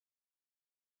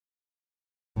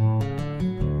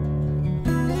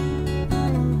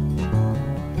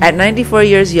At 94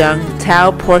 years young, Tao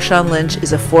Porchon-Lynch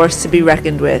is a force to be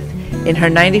reckoned with. In her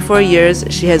 94 years,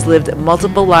 she has lived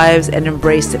multiple lives and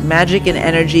embraced magic and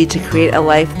energy to create a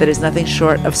life that is nothing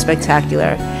short of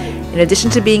spectacular. In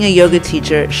addition to being a yoga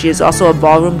teacher, she is also a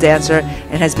ballroom dancer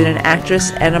and has been an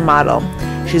actress and a model.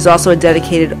 She is also a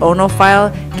dedicated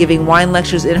oenophile, giving wine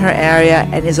lectures in her area,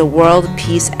 and is a world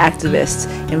peace activist,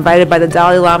 invited by the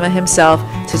Dalai Lama himself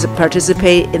to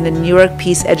participate in the New York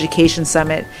Peace Education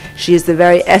Summit. She is the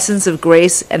very essence of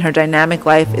grace, and her dynamic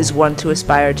life is one to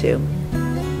aspire to.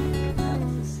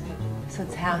 So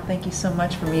Tao, thank you so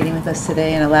much for meeting with us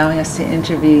today and allowing us to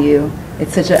interview you.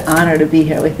 It's such an honor to be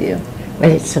here with you.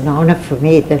 Well, it's an honor for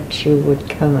me that you would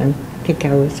come and think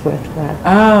I was worthwhile.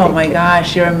 Oh my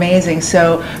gosh, you're amazing.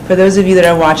 So for those of you that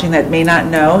are watching that may not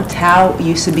know, Tao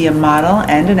used to be a model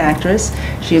and an actress.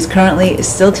 She is currently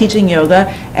still teaching yoga.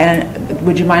 And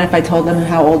would you mind if I told them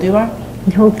how old you are?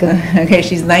 No good. Okay,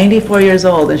 she's 94 years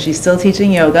old and she's still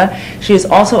teaching yoga. She is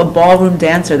also a ballroom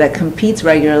dancer that competes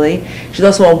regularly. She's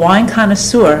also a wine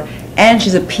connoisseur, and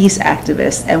she's a peace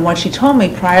activist. And what she told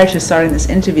me prior to starting this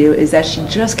interview is that she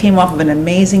just came off of an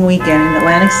amazing weekend in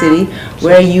Atlantic City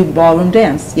where you ballroom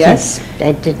danced, yes? Yes,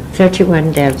 I did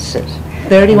 31 dances.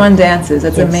 31 dances,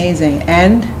 that's yes. Amazing.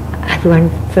 And? I won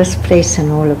first place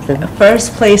in all of them.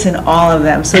 First place in all of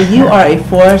them. So you are a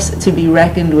force to be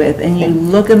reckoned with, and you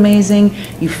look amazing,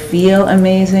 you feel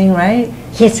amazing, right?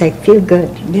 Yes, I feel good.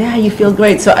 Yeah, you feel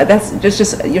great. So that's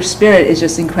just your spirit is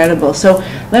just incredible. So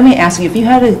let me ask you, if you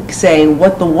had to say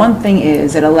what the one thing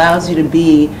is that allows you to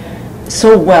be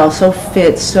so well, so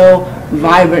fit, so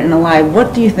vibrant and alive,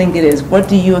 what do you think it is? What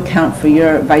do you account for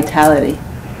your vitality?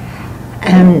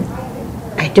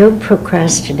 I don't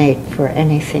procrastinate for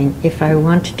anything. If I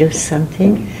want to do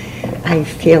something, I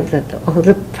feel that all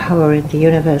the power in the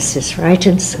universe is right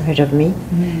inside of me.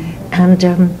 And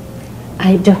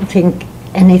I don't think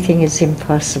anything is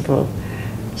impossible.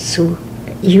 So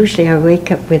usually I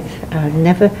wake up with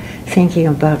never thinking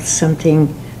about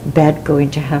something bad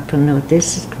going to happen, or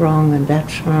this is wrong and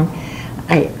that's wrong.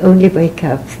 I only wake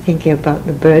up thinking about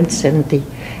the birds and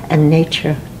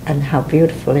nature and how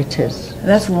beautiful it is.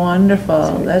 That's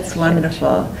wonderful. That's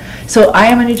wonderful. So I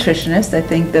am a nutritionist. I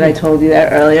think that I told you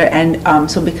that earlier. And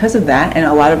so because of that, and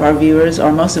a lot of our viewers,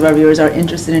 or most of our viewers, are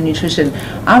interested in nutrition,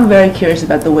 I'm very curious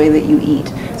about the way that you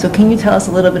eat. So can you tell us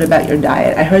a little bit about your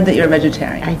diet? I heard that you're a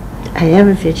vegetarian. I am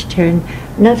a vegetarian,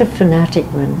 not a fanatic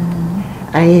one.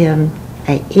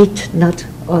 I eat not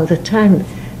all the time,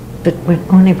 but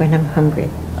only when I'm hungry.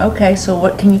 Okay, so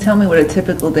what can you tell me what a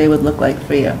typical day would look like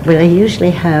for you? Well, I usually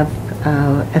have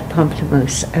a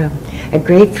pamplemousse, a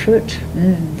grapefruit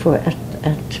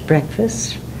at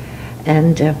breakfast,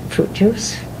 and fruit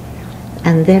juice.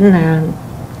 And then,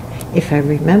 if I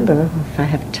remember, if I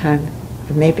have time,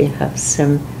 maybe have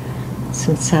some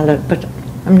salad. But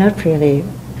I'm not really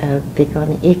big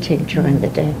on eating during the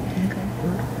day.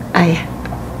 I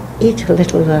eat a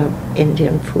little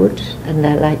Indian food, and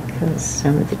I like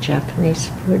some of the Japanese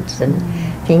foods and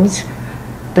things,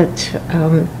 but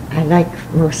I like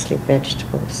mostly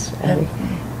vegetables,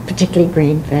 particularly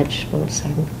green vegetables.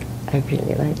 I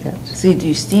really like that. So do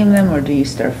you steam them, or do you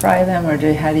stir fry them, or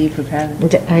how do you prepare them?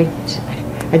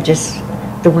 I just,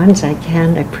 the ones I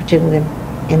can, I put in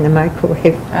the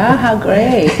microwave. Ah, how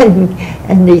great!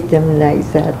 and eat them like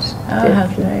that. Oh, how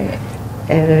great!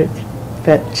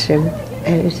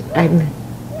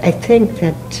 I think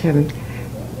that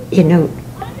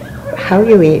how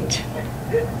you eat,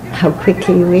 how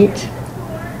quickly you eat,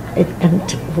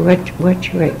 and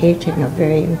what you are eating are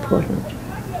very important.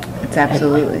 It's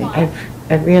absolutely. I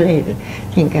really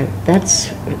think that's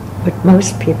what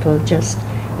most people just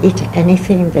eat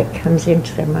anything that comes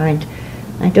into their mind.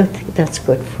 I don't think that's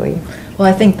good for you. Well,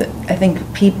 I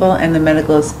think people and the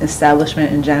medical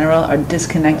establishment in general are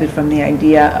disconnected from the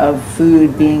idea of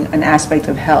food being an aspect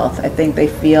of health. I think they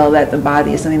feel that the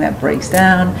body is something that breaks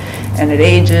down and it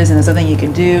ages and there's nothing you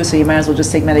can do, so you might as well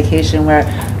just take medication, where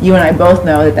you and I both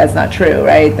know that that's not true,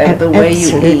 right? That the way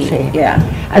you eat. Yeah.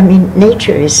 I mean,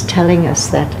 nature is telling us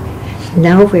that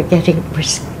now we're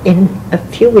in a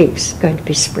few weeks going to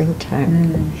be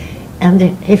springtime. And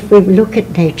if we look at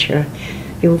nature,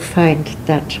 you'll find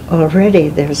that already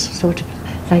there's sort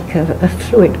of like a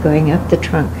fluid going up the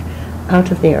trunk,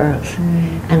 out of the earth,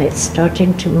 and it's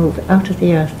starting to move out of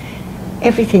the earth.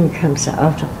 Everything comes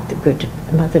out of the good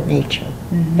Mother Nature,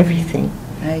 everything.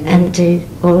 And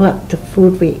all of the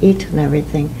food we eat and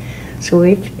everything. So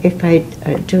if I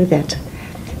do that,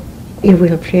 you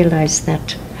will realize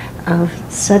that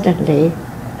suddenly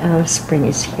spring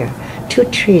is here. Two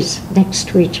trees next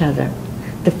to each other.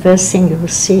 The first thing you will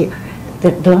see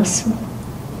that blossom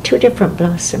two different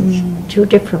blossoms, two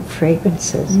different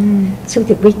fragrances, so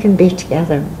that we can be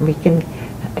together, we can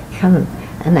come.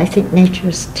 And I think nature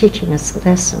is teaching us a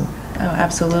lesson. Oh,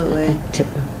 absolutely. To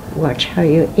watch how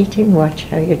you're eating, watch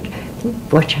how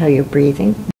you're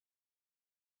breathing.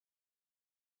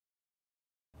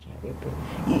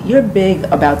 You're big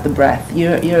about the breath.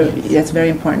 That's very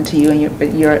important to you, and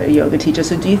you're a yoga teacher.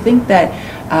 So do you think that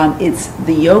it's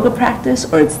the yoga practice,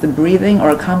 or it's the breathing, or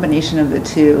a combination of the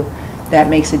two that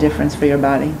makes a difference for your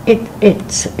body?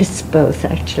 It's both,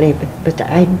 actually, but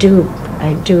I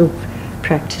do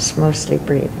practice mostly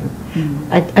breathing.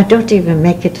 I don't even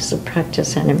make it as a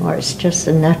practice anymore. It's just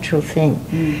a natural thing.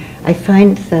 I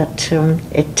find that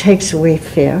it takes away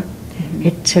fear.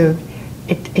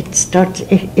 It starts,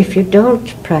 if you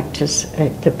don't practice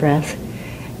the breath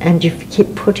and you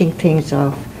keep putting things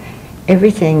off,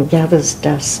 everything gathers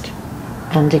dust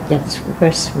and it gets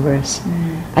worse and worse.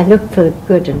 I look for the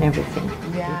good in everything.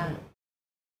 Yeah.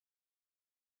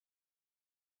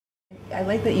 I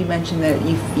like that you mentioned that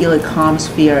you feel it calms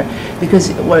fear,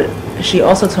 because what she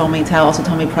also told me, Tao also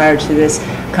told me prior to this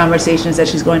conversation, is that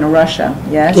she's going to Russia,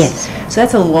 yes? Yes. So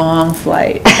that's a long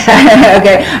flight.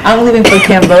 Okay, I'm leaving for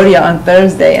Cambodia on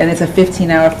Thursday, and it's a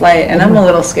 15-hour flight, and I'm a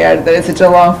little scared that it's such a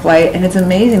long flight, and it's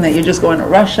amazing that you're just going to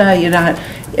Russia, you're not,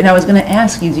 and I was going to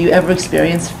ask you, do you ever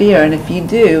experience fear? And if you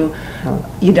do,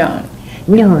 you don't.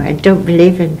 No, I don't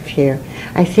believe in fear.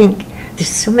 I think there's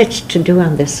so much to do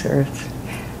on this earth.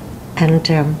 And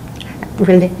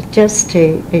really, just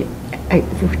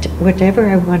whatever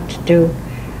I want to do,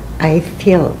 I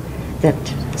feel that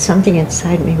something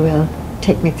inside me will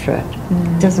take me through it.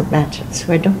 It doesn't matter.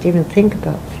 So I don't even think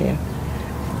about fear.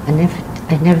 I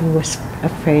never was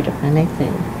afraid of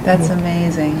anything. That's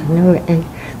amazing. No,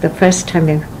 the first time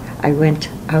I went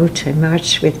out, I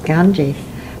marched with Ghandi,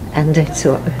 and I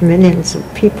saw millions of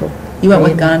people. You went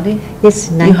with Ghandi? Yes.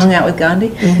 You hung out with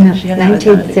Ghandi? No,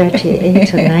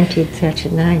 1938 or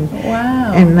 1939.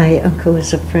 Wow. And my uncle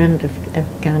was a friend of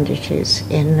Gandhi's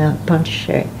in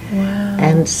Pondicherry. Wow.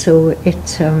 And so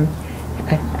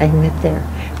I met there.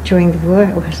 During the war,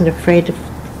 I wasn't afraid of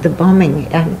the bombing.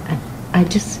 I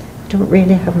just don't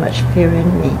really have much fear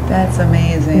in me. That's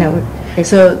amazing. No,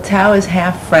 so Tao is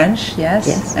half French, yes?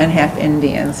 Yes. And half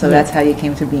Indian, so that's how you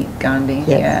came to meet Ghandi.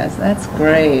 Yes. That's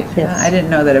great. Yes. I didn't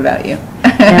know that about you.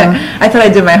 No. I thought I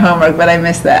did my homework, but I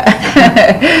missed that.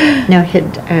 No, he'd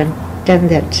done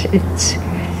that.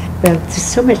 Well, there's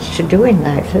so much to do in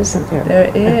life, isn't there? There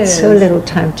And is. so little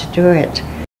time to do it.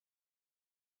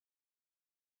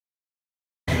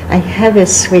 I have a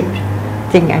sweet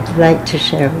thing I'd like to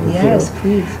share with you. Yes,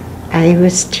 please. I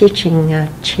was teaching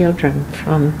children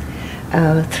from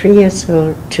 3 years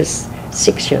old to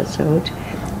 6 years old,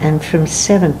 and from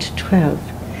 7 to 12.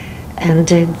 And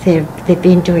they've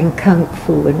been doing kung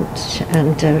fu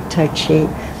and tai chi,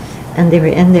 and they were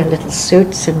in their little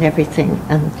suits and everything,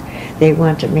 and they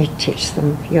wanted me to teach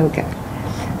them yoga.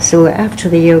 So after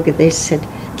the yoga, they said,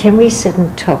 "Can we sit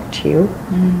and talk to you?"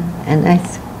 And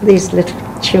these little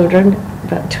children,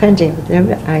 about 20 of them,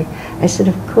 I said,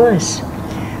 "Of course."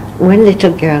 One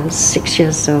little girl, 6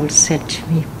 years old, said to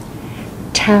me,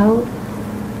 "Tao,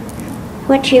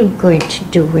 what are you going to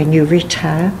do when you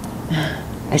retire?"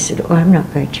 I said, "Oh, I'm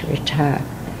not going to retire."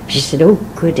 She said, "Oh,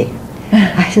 goody."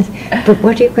 I said, "But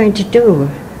what are you going to do?"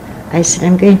 I said,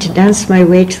 "I'm going to dance my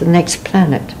way to the next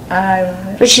planet." I love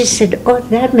it. But she said, "Oh,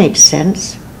 that makes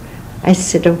sense." I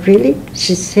said, "Oh, really?"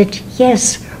 She said,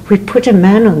 "Yes, we put a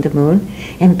man on the moon,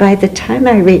 and by the time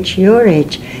I reach your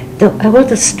age, all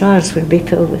the stars will be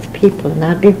filled with people, and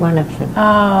I'll be one of them."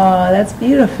 Oh, that's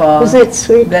beautiful. Was that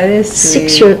sweet? That is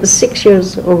sweet. 6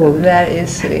 years old. That is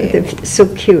sweet. So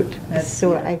cute. That's so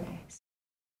beautiful.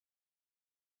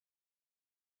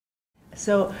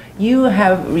 So you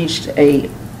have reached a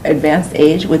advanced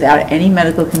age without any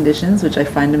medical conditions, which I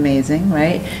find amazing,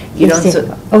 right? You Yes,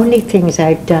 the only things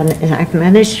I've done, and I've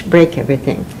managed to break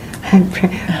everything. I've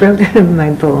broken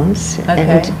my bones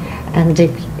and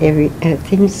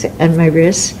things and my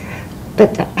wrists,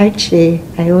 but actually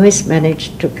I always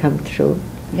managed to come through.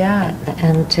 Yeah.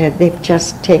 And they've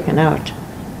just taken out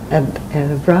a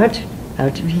rod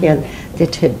out of here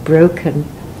that had broken.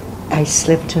 I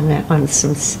slipped on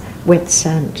some wet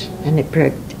sand, and it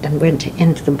broke and went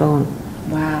into the bone.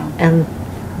 Wow.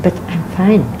 But I'm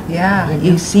fine. Yeah,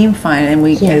 you seem fine, and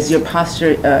Yes. as your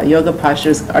posture, yoga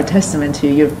postures are testament to,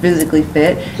 you're physically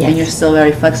fit, Yes. and you're still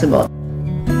very flexible.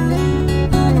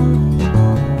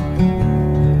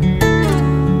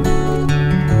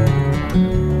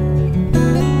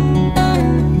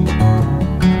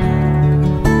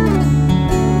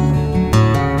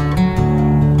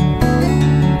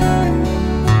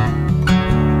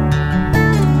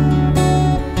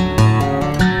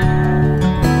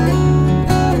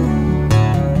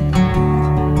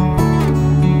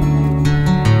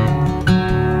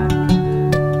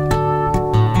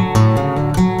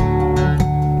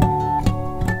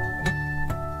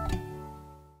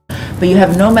 but you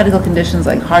have no medical conditions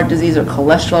like heart disease or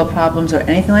cholesterol problems or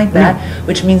anything like that,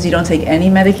 which means you don't take any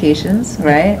medications,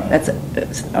 right? That's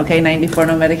okay, 94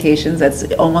 no medications.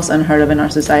 That's almost unheard of in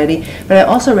our society. But I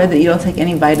also read that you don't take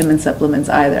any vitamin supplements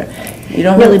either. You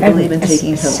don't really believe in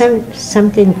taking pills.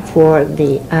 Something for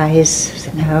the eyes,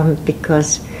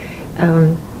 because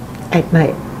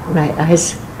my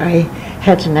eyes, I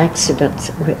had an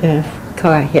accident, a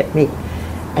car hit me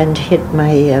and hit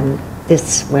my,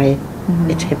 this way,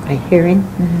 it hit my hearing,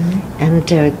 and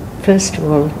first of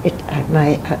all,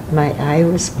 my eye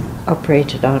was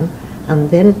operated on, and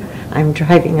then I'm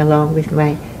driving along with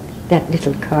that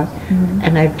little car,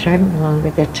 and I'm driving along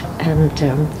with it, and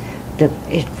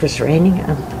it was raining,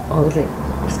 and it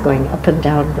was going up and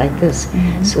down like this,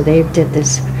 so they did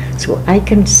this, so I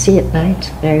can see at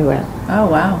night very well. Oh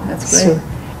wow, that's great.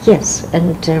 So, yes,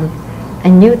 and I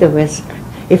knew there was,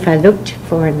 if I looked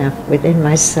far enough within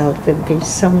myself, there'd be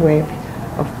some way of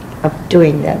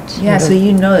doing that. Yeah, so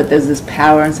you know that there's this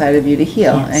power inside of you to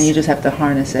heal, yes. and you just have to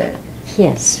harness it.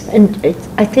 Yes, and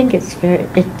I think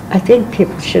I think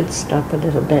people should stop a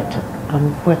little bit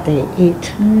on what they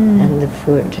eat and the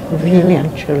food, really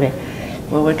and truly.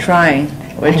 Well, we're trying.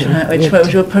 We're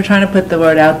trying to put the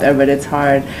word out there, but it's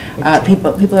hard.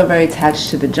 People are very attached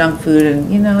to the junk food,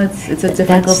 and it's a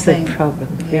difficult thing. That's the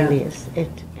problem. Really is. It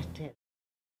is.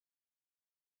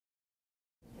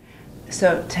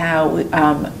 So Tao,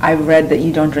 I've read that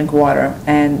you don't drink water,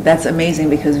 and that's amazing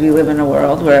because we live in a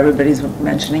world where everybody's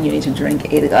mentioning you need to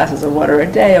drink 8 glasses of water a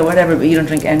day or whatever, but you don't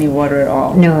drink any water at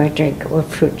all. No, I drink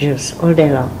fruit juice all day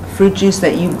long. Fruit juice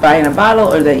that you buy in a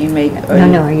bottle or that you make?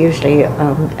 No, I usually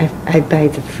I buy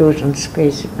the fruit and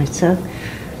squeeze it myself.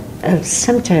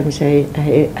 Sometimes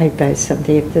I buy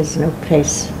something if there's no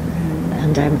place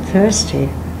and I'm thirsty,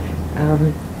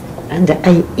 and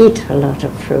I eat a lot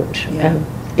of fruit. Yeah.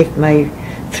 If my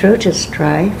throat is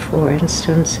dry, for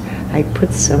instance, I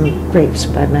put some grapes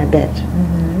by my bed,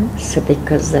 so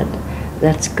because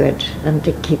that's good, and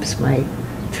it keeps my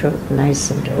throat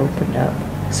nice and opened up.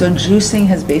 So juicing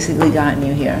has basically gotten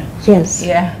you here. Yes.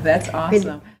 Yeah, that's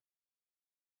awesome.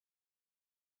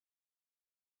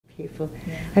 People,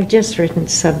 I've just written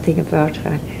something about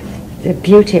the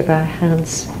beauty of our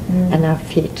hands and our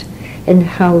feet, and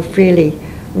how really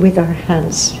with our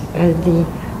hands the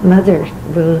mother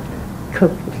will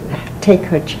take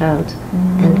her child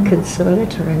and console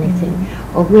it or anything.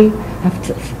 Or we,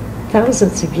 after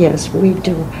thousands of years, we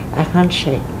do a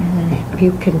handshake.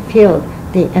 You can feel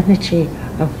the energy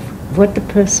of what the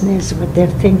person is, what they're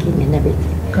thinking and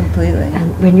everything. Completely.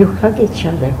 And when you hug each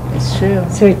other. It's true.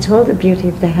 So it's all the beauty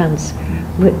of the hands.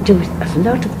 We do a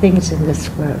lot of things in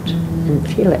this world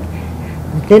and feel it.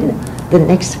 And then the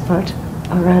next part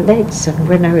are our legs. And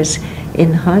when I was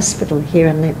in hospital here,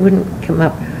 and it wouldn't come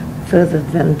up further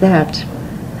than that,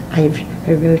 I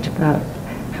wrote about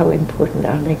how important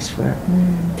our legs were.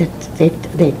 That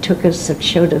they took us and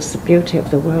showed us the beauty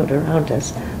of the world around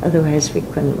us. Otherwise, we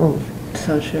couldn't move.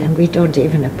 So true. And we don't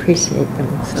even appreciate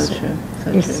them. So true.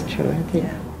 So it's true, I think.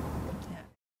 Yeah.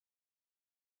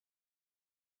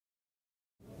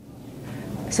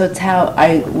 So Tao,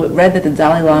 I read that the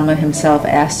Dalai Lama himself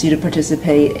asked you to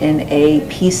participate in a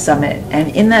peace summit,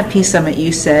 and in that peace summit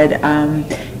you said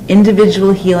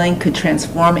individual healing could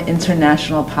transform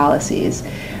international policies.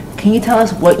 Can you tell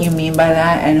us what you mean by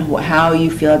that and how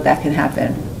you feel that can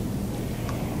happen?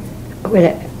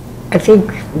 Well, I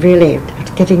think really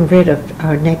getting rid of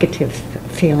our negative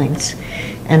feelings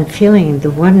and feeling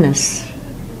the oneness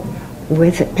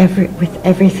with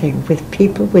everything, with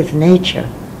people, with nature.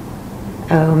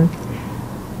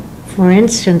 For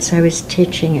instance, I was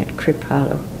teaching at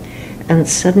Kripalu, and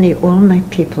suddenly all my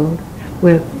people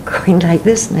were going like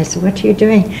this, and I said, "What are you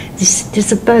doing?"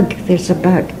 There's a bug, there's a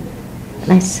bug.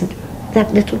 And I said,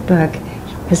 "That little bug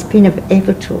has been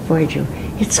able to avoid you.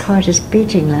 Its heart is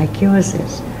beating like yours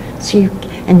is. So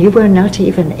you were not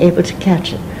even able to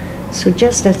catch it. So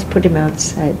just let's put him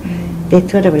outside." They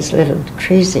thought I was a little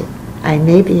crazy. I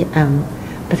maybe am,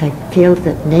 but I feel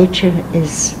that nature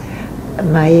is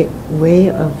my way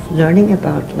of learning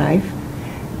about life.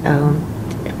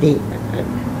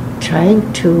 Trying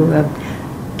to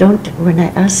when I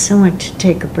ask someone to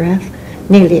take a breath,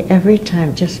 nearly every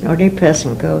time just an ordinary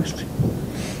person goes,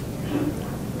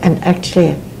 and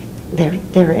actually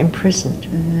they're imprisoned.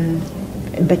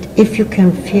 But if you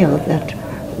can feel that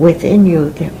within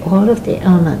you, all of the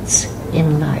elements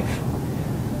in life,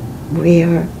 we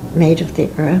are made of the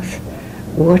earth.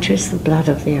 Water is the blood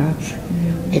of the earth.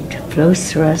 It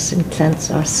flows through us and cleanses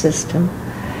our system.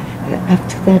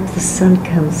 After that, the sun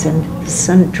comes and the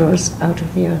sun draws out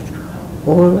of the earth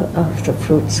all of the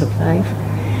fruits of life.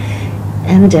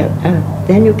 And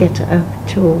then you get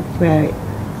to where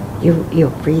you're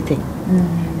breathing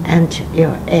and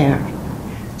your air.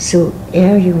 So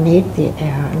air, you need the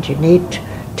air, and you need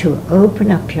to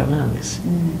open up your lungs.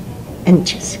 And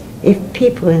just, if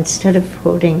people, instead of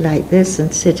holding like this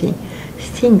and sitting,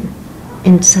 think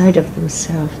inside of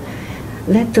themselves,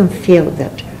 let them feel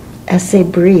that as they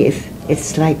breathe,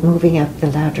 it's like moving up the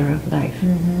ladder of life,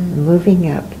 moving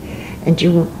up. And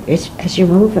as you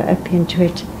move up into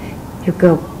it, you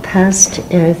go past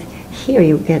earth. Here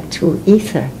you get to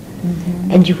ether.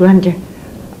 And you wonder,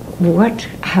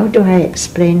 how do I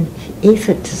explain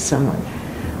ether to someone?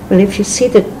 Well, if you see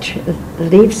the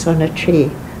leaves on a tree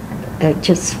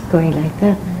just going like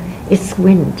that, it's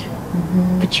wind.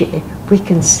 But we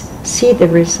can see the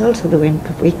result of the wind,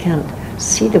 but we can't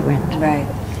see the wind. Right.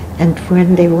 And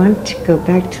when they want to go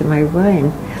back to my wine,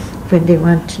 when they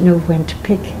want to know when to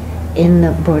pick in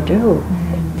Bordeaux,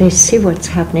 they see what's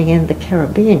happening in the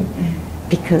Caribbean,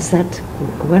 because that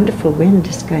wonderful wind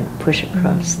is going to push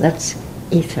across. That's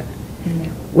ether.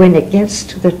 When it gets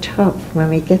to the top, when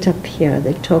we get up here,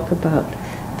 they talk about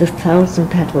the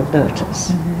 1,000-petal lotus.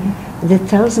 The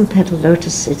 1,000-petal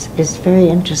lotus is very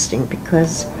interesting,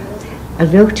 because a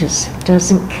lotus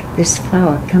this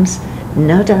flower comes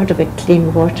not out of a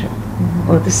clean water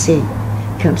or the sea,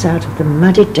 comes out of the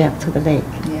muddy depth of the lake.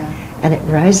 And it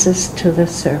rises to the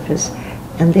surface,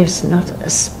 and there's not a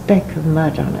speck of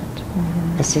mud on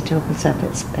it as it opens up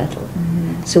its petal.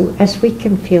 So as we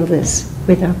can feel this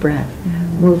with our breath,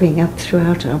 moving up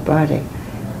throughout our body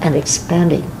and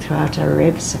expanding throughout our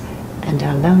ribs and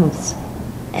our lungs,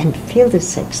 and feel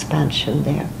this expansion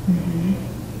there.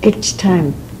 Each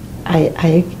time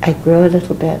I grow a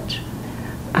little bit,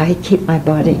 I keep my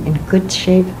body in good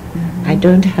shape. I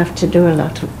don't have to do a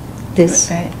lot of this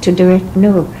to do it.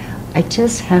 No, I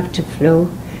just have to flow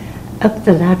up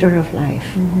the ladder of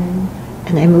life.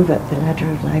 And I move up the ladder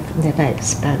of life, and then I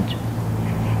expand.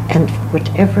 And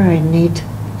whatever I need,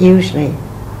 usually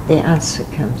the answer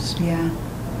comes.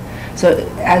 So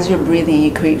as you're breathing,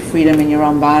 you create freedom in your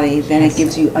own body, then it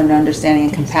gives you an understanding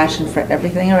and compassion for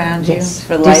everything around you,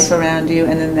 for life around you,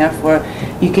 and then therefore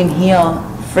you can heal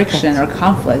friction or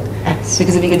conflict.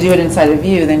 Because if you could do it inside of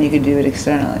you, then you could do it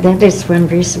externally. That is one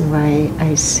reason why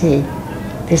I say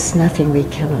there's nothing we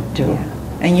cannot do.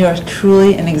 And you are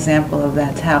truly an example of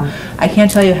that, Tao. I can't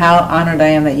tell you how honored I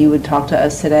am that you would talk to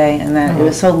us today, and that it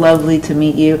was so lovely to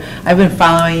meet you. I've been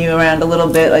following you around a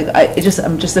little bit.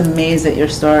 I'm just amazed at your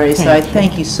story. So I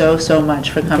thank you so much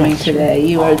for coming today.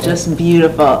 You are just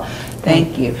beautiful.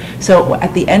 Thank you. So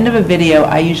at the end of a video,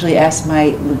 I usually ask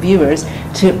my viewers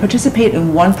to participate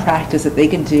in one practice that they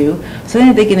can do, something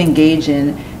that they can engage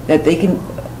in, that they can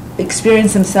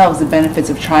experience themselves the benefits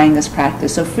of trying this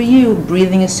practice. So for you,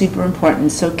 breathing is super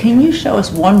important. So can you show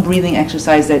us one breathing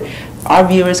exercise that our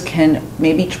viewers can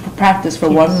maybe practice for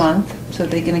 1 month, so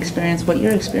they can experience what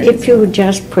you're experiencing? If you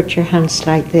just put your hands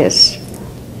like this,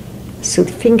 so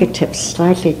the fingertips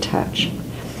slightly touch,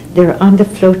 they're on the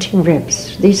floating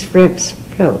ribs. These ribs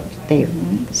float. They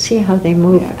see how they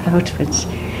move outwards.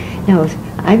 Now,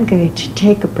 I'm going to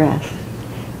take a breath,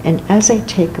 and as I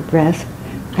take a breath,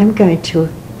 I'm going to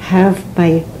have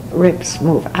my ribs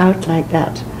move out like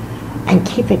that and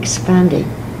keep expanding,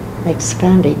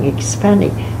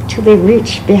 expanding till they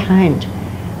reach behind.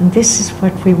 And this is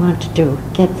what we want to do.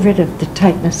 Get rid of the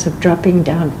tightness of dropping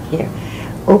down here,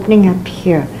 opening up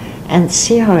here, and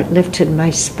see how it lifted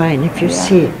my spine. If you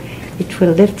see it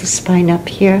will lift the spine up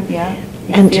here.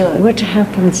 And what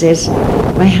happens is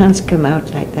my hands come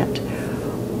out like that.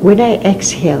 When I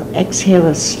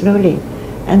exhale slowly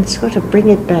and sort of bring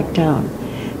it back down.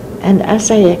 And as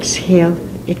I exhale,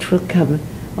 it will come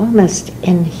almost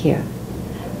in here.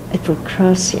 It will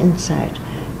cross inside.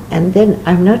 And then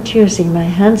I'm not using my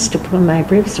hands to pull my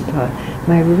ribs apart.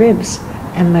 My ribs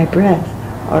and my breath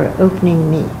are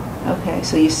opening me. Okay,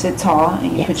 so you sit tall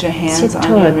and you put your hands on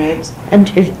your ribs. And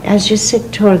as you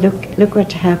sit tall, look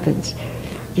what happens.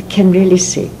 You can really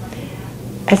see.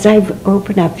 As I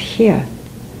open up here,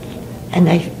 and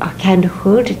I kind of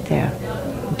hold it there,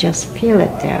 just feel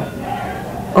it there,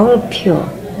 all pure,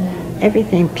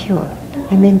 everything pure.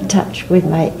 I'm in touch with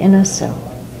my inner self.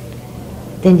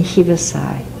 Then heave a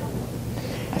sigh.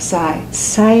 A sigh.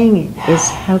 Sighing is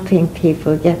helping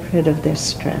people get rid of their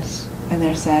stress. And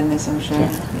their sadness, I'm sure.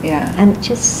 And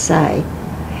just sigh.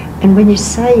 And when you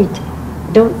sigh,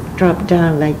 don't drop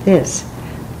down like this.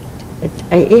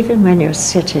 Even when you're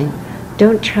sitting,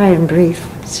 don't try and breathe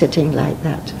sitting like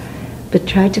that. But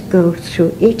try to go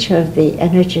through each of the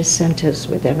energy centers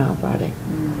within our body.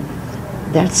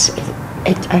 That's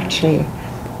it.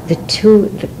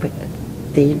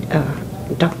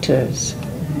 The doctors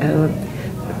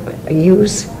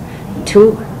use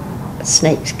two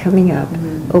snakes coming up,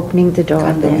 opening the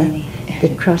door there.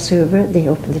 They cross over, they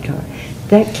open the door.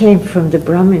 That came from the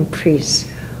Brahmin priest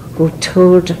who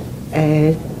told,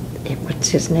 what's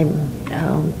his name,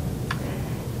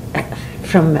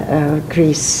 from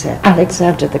Greece,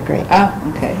 Alexander the Great.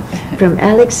 Oh, okay. From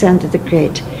Alexander the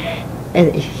Great,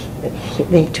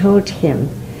 they told him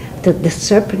that the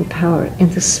serpent power in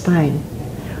the spine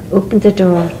opened the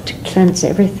door to cleanse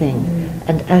everything.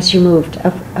 And as you moved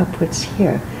upwards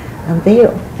here, and they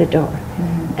opened the door.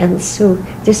 And so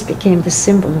this became the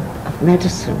symbol of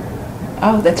medicine.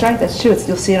 Oh, that's right. That's true.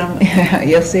 You'll see it on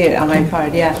you'll see it on my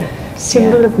card. Yeah.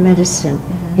 Symbol of medicine.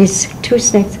 Is two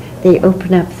snakes. They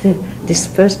open up this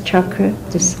first chakra,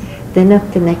 then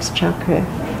up the next chakra,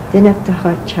 then up the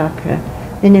heart chakra,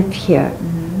 then up here,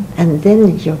 and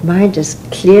then your mind is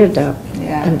cleared up,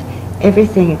 and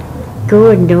everything.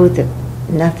 Go and know that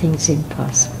nothing's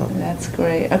impossible. That's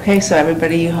great. Okay, so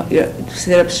everybody, you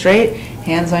sit up straight,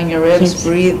 hands on your ribs,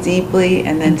 breathe deeply,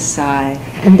 and then sigh.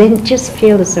 And then just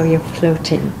feel as though you're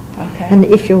floating. Okay. And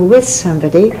if you're with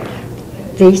somebody,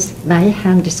 my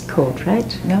hand is cold,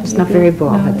 right? No, it's not very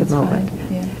warm at the moment.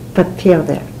 Yeah. But feel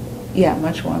there. Yeah,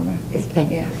 much warmer.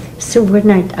 So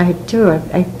when I do it,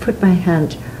 I put my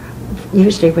hand,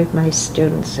 usually with my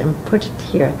students, and put it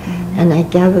here, and I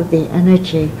gather the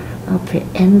energy up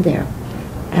in there.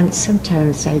 And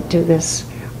sometimes I do this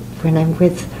when I'm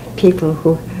with people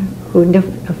who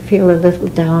feel a little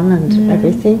down and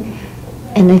everything,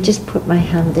 and I just put my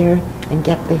hand there and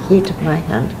get the heat of my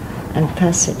hand and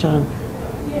pass it on,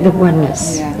 the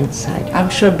oneness inside. I'm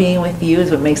sure being with you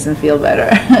is what makes them feel better.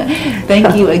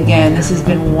 Thank you again. This has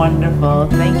been wonderful.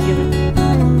 Thank you.